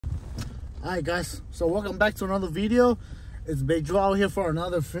Alright guys, so welcome back to another video. It's BayJoua out here for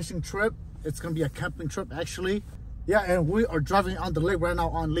another fishing trip. It's gonna be a camping trip actually. Yeah, and we are driving on the lake right now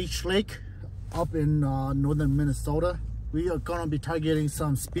on Leech Lake up in northern Minnesota. We are gonna be targeting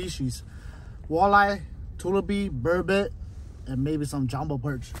some species: walleye, Tullibee, burbot, and maybe some jumbo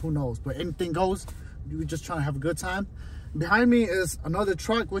perch, who knows, but anything goes. We're just trying to have a good time. Behind me is another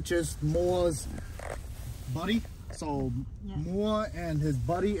truck, which is Moa's buddy. So yeah. Moa and his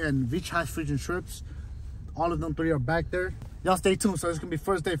buddy and Leech has fishing trips. All of them three are back there. Y'all stay tuned. So it's gonna be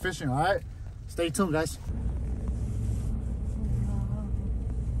first day fishing. All right, stay tuned, guys.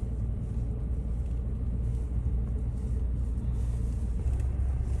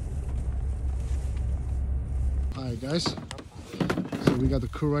 All right, guys. So we got the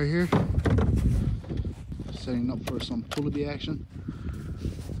crew right here, setting up for some Tullibee action.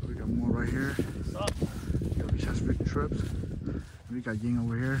 So we got more right here. We just fishing trips. We got Ying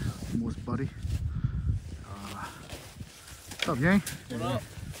over here, Mo's buddy. What's up, Yang? What up?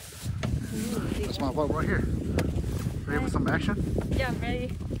 That's my vlog right here. Ready for some action? Yeah, I'm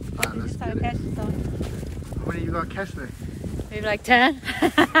ready. Alright, let's get it. How many you got catch today? Maybe like 10.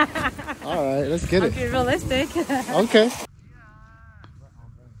 Alright, let's get it. Be realistic. Okay.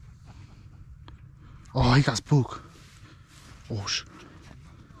 Oh, he got spooked. Oh, shit.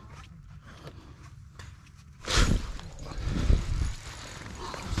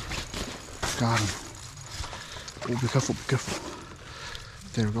 Got him. Oh, be careful, be careful.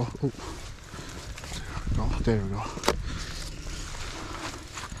 There we go. Oh, there we go.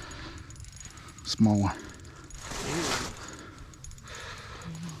 Small one.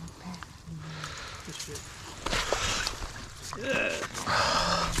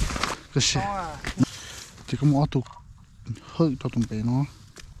 Good shit. Chỉ có mỗi tụ hơi to tụm bể nó.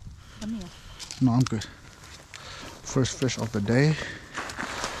 No, I'm good. First fish of the day.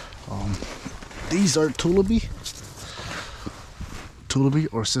 These are Tullibee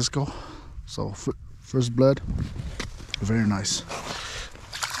or Cisco. So first blood, very nice.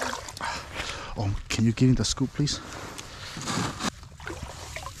 Oh, can you give me the scoop, please?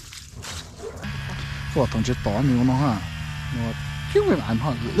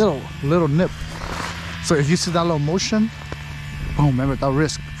 Little nip. So if you see that little motion, oh, remember that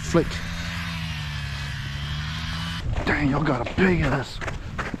wrist flick. Dang, y'all got a big ass.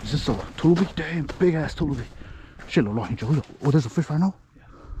 Is this a Tullibee? Damn, big ass Tullibee. Shit, oh, there's a fish right now.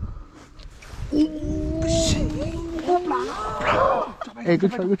 Oh, shit. Hey,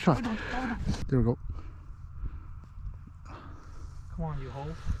 good try, good try. There we go. Come on, you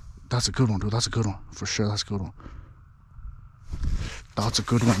hoe. That's a good one, dude. That's a good one. For sure, that's a good one. That's a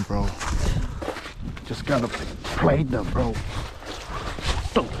good one, bro. Just gotta play them, bro.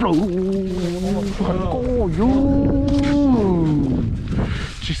 Oh, yo.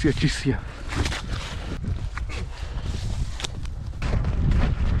 Cheese.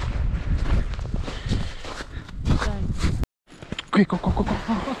 Quick, go.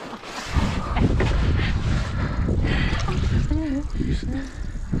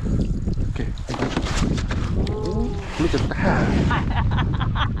 Okay, I got you. Look at that.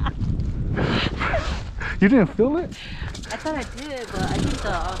 You didn't feel it? I thought I did, but I think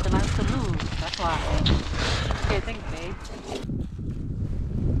the knife to move. That's why. Okay, thanks, babe.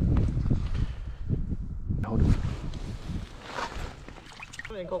 Hold it.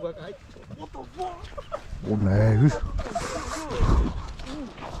 What the fuck? Oh no.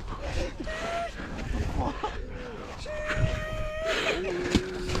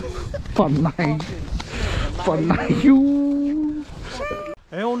 Fun night, you.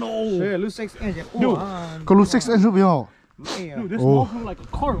 Hell no. Shit, lose 6 inches. Dude, go lose 6 inches, yo. Dude, this walk looks like a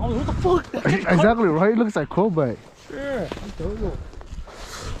cart. Oh, what the fuck? Exactly, right? It looks like crowbait. Yeah.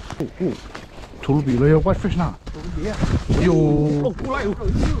 Oh. Tullibee, lay a whitefish now. Yeah. Yo.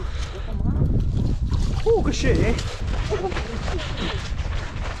 Oh, good shit, eh?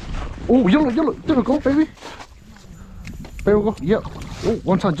 Oh, yellow. There we go, baby. There we go. Yeah. Oh,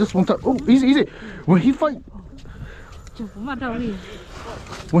 one time, just one time. Oh, easy. When he fight,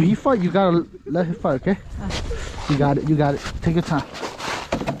 you gotta let him fight, okay? You got it. Take your time.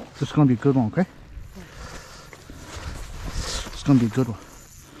 This is gonna be a good one, okay? It's gonna be a good one.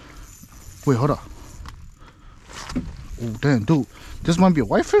 Wait, hold up. Oh, damn, dude. This might be a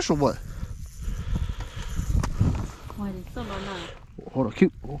whitefish or what? Hold on,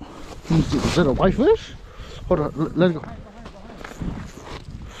 keep. Oh, let me see. Is it a whitefish? Hold on, let it go.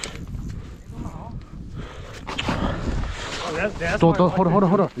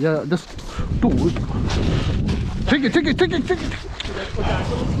 Hold on. Yeah, just dude. Take it.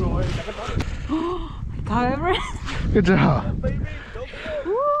 Got it. Good job.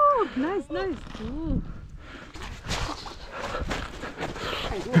 Woo! Nice, nice. Ooh.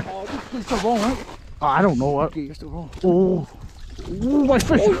 You're still wrong, right? I don't know what. Okay, you're still wrong. Oh, oh, my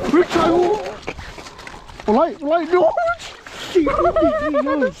fish! Big time! Light, no!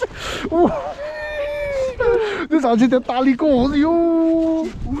 This is the tali goes, yo!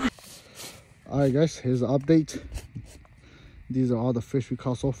 Alright, guys, here's the update. These are all the fish we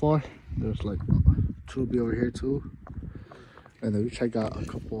caught so far. There's like Tullibee over here too. And then we check out a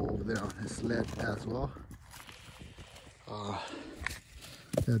couple over there on his sled as well.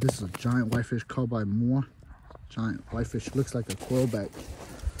 Yeah, this is a giant whitefish caught by Moore. Giant whitefish, looks like a quillback.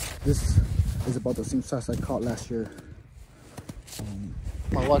 This is about the same size I caught last year.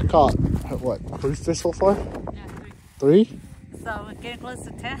 My wife caught, what, 3 fish so far? Yeah, 3? 3. So we're getting close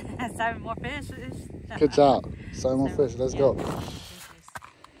to 10. 7 more fish. Good job. 7 more fish. Let's go.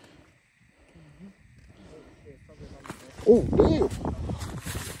 Oh, damn.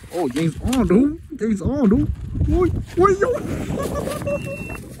 Oh, James on, dude. James on, dude. Oi, yo.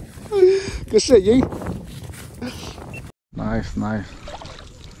 Good shit, Ying. Nice, nice.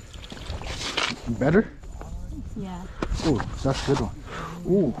 Better? Yeah. Oh, that's a good one.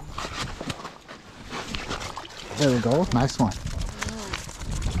 Ooh. There we go. Nice one.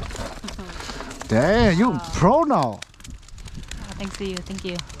 Damn, you pro now. Oh, thanks to you. Thank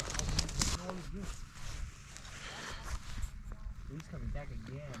you.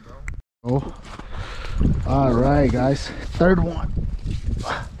 Oh. All right, guys. 3rd one.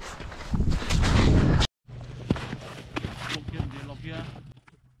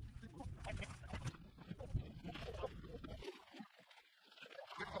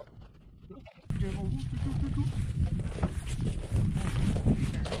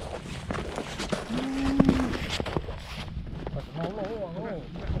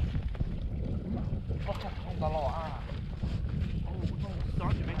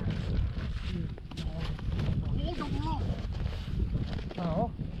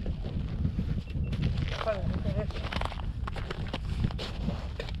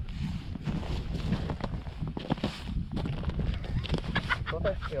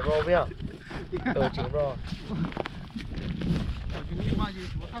 Chịu rô biết không? Chịu rô.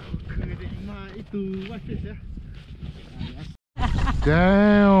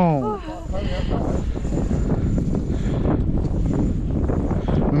 Damn.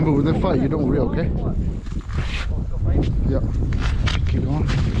 Remember, when they fight, you don't reel, okay? Yep. Keep going.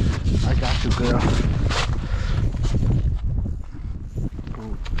 I got you, girl.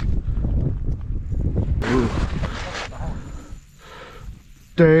 Ooh.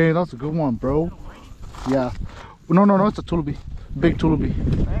 Dang, that's a good one, bro. Yeah. No, it's a Tullibee. Big Tullibee.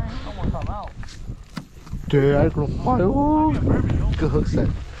 Dude, I gonna fight. Oh, good hook set.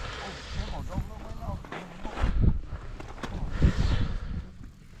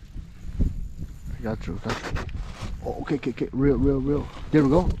 I got you. Oh, okay. Real. There we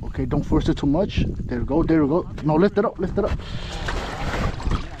go. Okay, don't force it too much. There we go. No, lift it up. There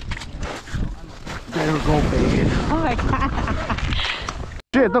we go, baby. Oh my god.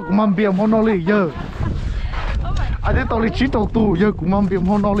 Shit, tao cũng mang biếng hôm nay đi giờ. I didn't tao đi chỉ tao tu giờ cũng mang biếng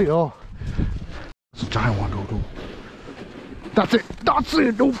hôm nay đi oh. It's a giant one, dude. That's it,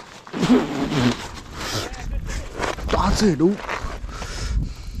 dude. That's it, dude.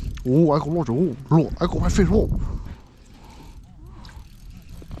 Oh, I got lots. Look, I got my fish. Look.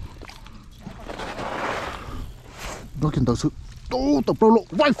 Look in those. Oh, the bro,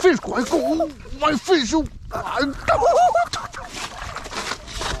 look, my fish. I got my fish.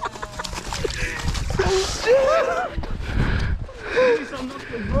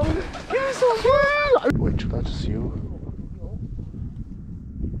 Wait, that's just you.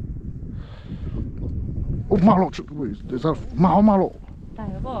 Oh, malo. Wait, is that malo?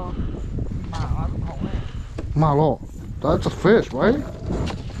 Malo. That's a fish, right?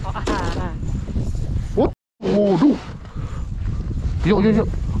 What? Oh, dude. Yo.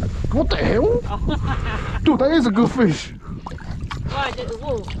 What the hell? Dude, that is a good fish.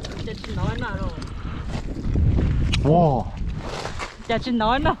 Wow. Chả chị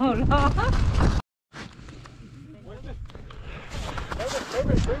nói nào lo.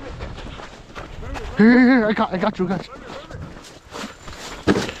 Here, I got you.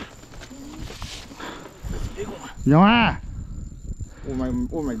 Yeah.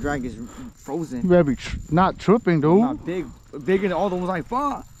 Oh my drag is frozen. You better be not tripping, dude. Not big, bigger than all the ones I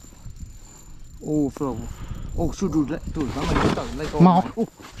fought. Oh, Phil. Oh, shoot, dude, that might get stuck. Let go. Oh,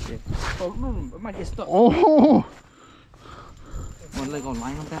 shit. Oh, no, it might get stuck. Oh. One leg on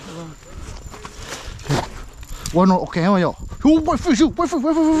line on that. Well, no, okay, hang on, yo. Oh, white fish, wait.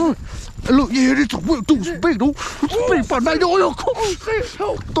 Look, yeah, it's a big, dude, it's big, dude. It's big, but now, yo, come on.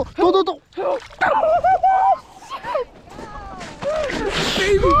 Don't.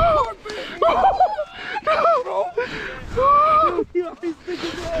 Baby,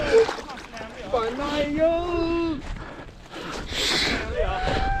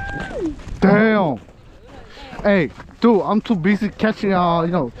 damn. Hey, dude, I'm too busy catching,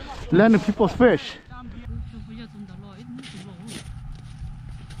 landing people's fish.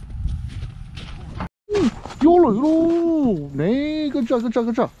 YOLO, nee, good job.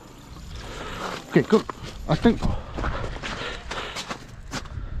 Okay, good. I think.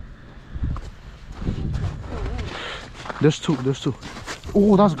 There's two.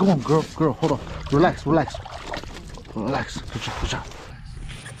 Oh, that's a good one, girl. Hold on. Relax. Good job.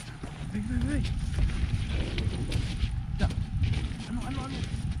 Hey.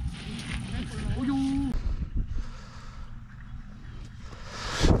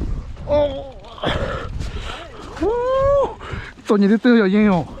 Oh. Woo.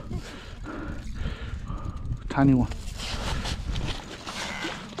 Tiny one.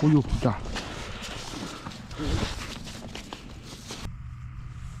 Oh, yeah.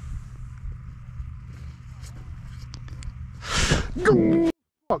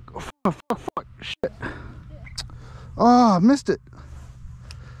 Fuck, shit. Ah, I missed it.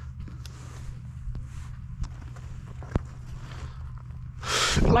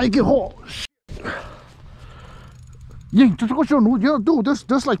 Like it hot. Yeah, dude,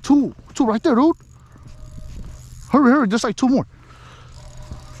 there's like two right there, dude. Hurry, there's like two more.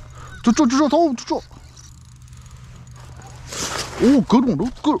 Oh, good one,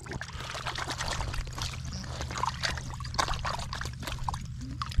 dude, good.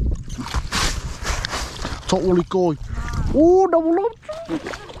 Holy cow. Oh, double up.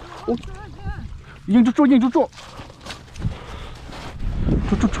 Oh. Nhìn cho.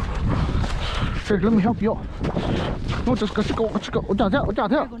 Hey, let me help you. No, just go.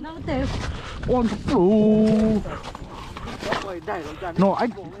 No,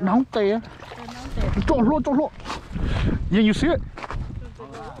 nó không tè. Trộn luôn. Yeah, you see it?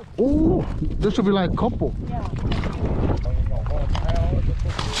 Oh, this should be like a couple.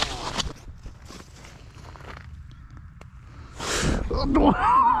 No.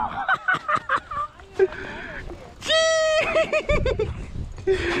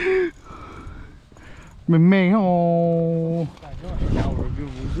 Mình không.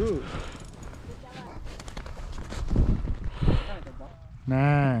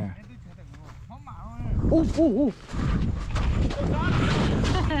 Nè. Oh.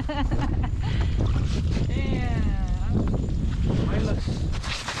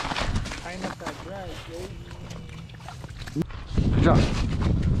 Good job.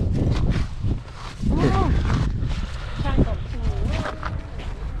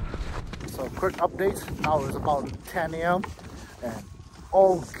 So quick updates. Now it's about 10 a.m. and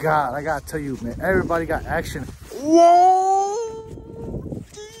oh God, I gotta tell you, man, everybody got action. Whoa!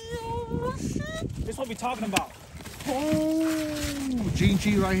 This is what we're talking about. Oh, G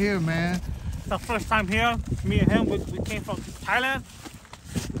right here, man. It's our first time here. Me and him, we came from Thailand.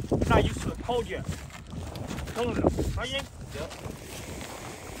 We're not used to the cold yet. Cold enough, right, Ying?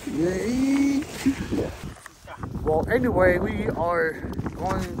 Yay! Well, anyway, we are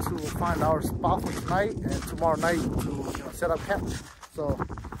going to find our spot for tonight and tomorrow night to set up camp. So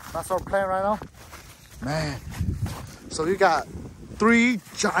that's our plan right now, man. So we got 3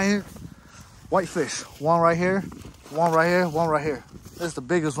 giant whitefish. One right here, one right here. This is the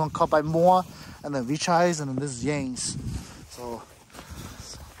biggest one caught by Moa, and then Vichais, and then this is Yang's. So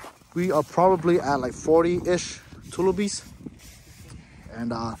we are probably at like 40-ish Tullibees.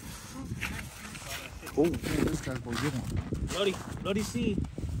 And oh, this guy's going to get one. Bloody sea.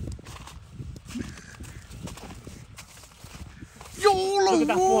 YOLO!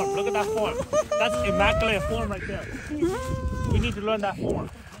 Look at that form. That's immaculate form right there. We need to learn that form.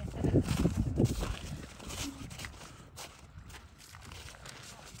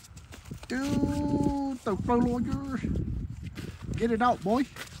 Dude, the rollers. Get it out, boy.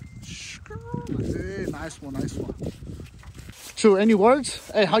 Hey, nice one. True, any words?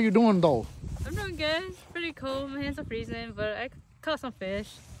 Hey, how you doing though? I'm doing good. It's pretty cold. My hands are freezing, but I caught some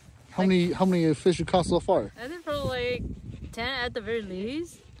fish. How many fish you caught so far? I think probably like 10 at the very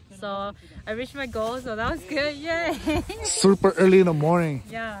least. So I reached my goal, so that was good. Yay! Super early in the morning.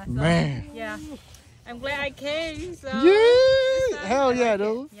 Yeah. So, man. Yeah. I'm glad I came. So yeah! Hell yeah,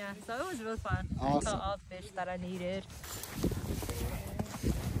 dude. Yeah. So it was really fun. Awesome. I caught all the fish that I needed.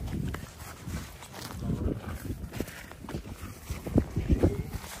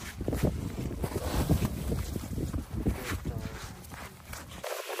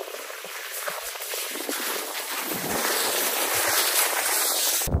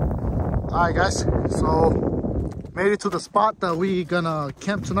 Alright guys, so made it to the spot that we gonna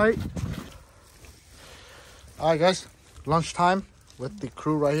camp tonight. Alright guys, lunchtime with the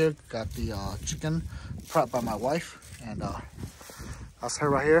crew right here. Got the chicken prepped by my wife, and that's her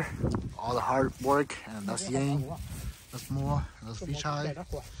right here. All the hard work, and that's Yang, that's Moa, and that's Vichai.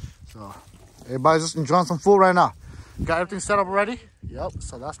 So everybody's just enjoying some food right now. Got everything set up already? Yep,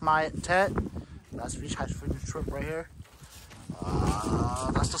 so that's my tent. That's Vichai's freaking trip right here.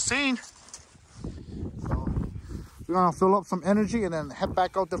 That's the scene. So we're gonna fill up some energy and then head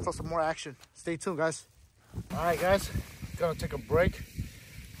back out there for some more action. Stay tuned, guys. Alright guys, gonna take a break.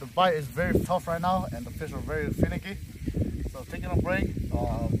 The bite is very tough right now and the fish are very finicky. So taking a break,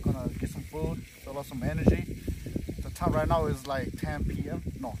 I'm gonna get some food, fill up some energy. The time right now is like 10 p.m.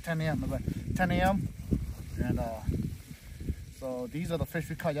 No, 10 a.m. 10 a.m. And so these are the fish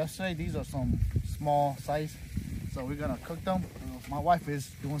we caught yesterday. These are some small size. So we're gonna cook them. My wife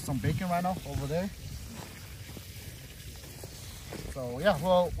is doing some bacon right now over there. So yeah,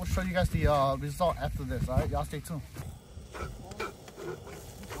 well, we'll show you guys the result after this. All right, y'all stay tuned.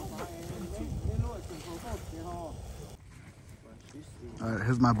 All right,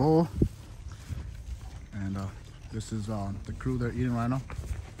 here's my bowl, and this is the crew they're eating right now.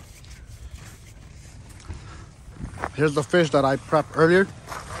 Here's the fish that I prepped earlier.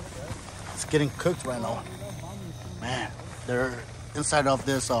 It's getting cooked right now. Man, they're inside of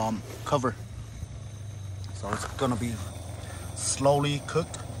this cover, so it's gonna be slowly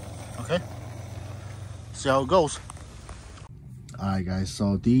cooked. Okay, see how it goes. All right guys,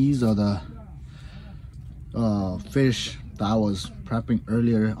 so these are the fish that I was prepping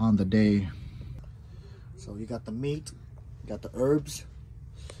earlier on the day. So you got the meat, you got the herbs.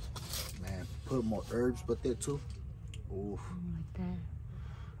 Man, put more herbs with it too. Ooh.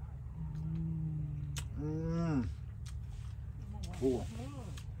 Ooh.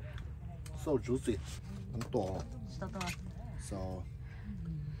 So juicy. So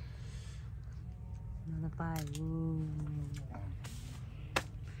another bite. Ooh.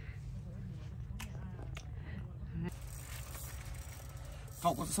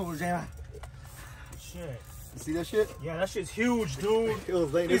 Oh, what's over there? Shit. you see that shit? Yeah, that shit's huge, dude.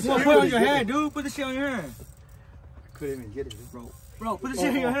 It's Put it on your head, dude. Put the shit on your head. I couldn't even get it, bro. Bro, put the shit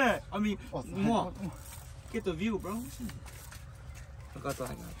on your head. I mean, come on. Get the view, bro. I got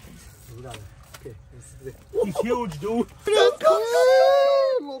that. Okay. He's huge, dude.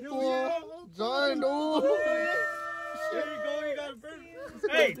 Giant, dude. There you go. You got it, bro.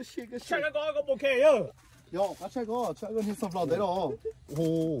 Hey, check out the bouquet, yo. Yo, check out hit some blood there. Oh.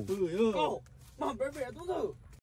 Go. Come on, baby.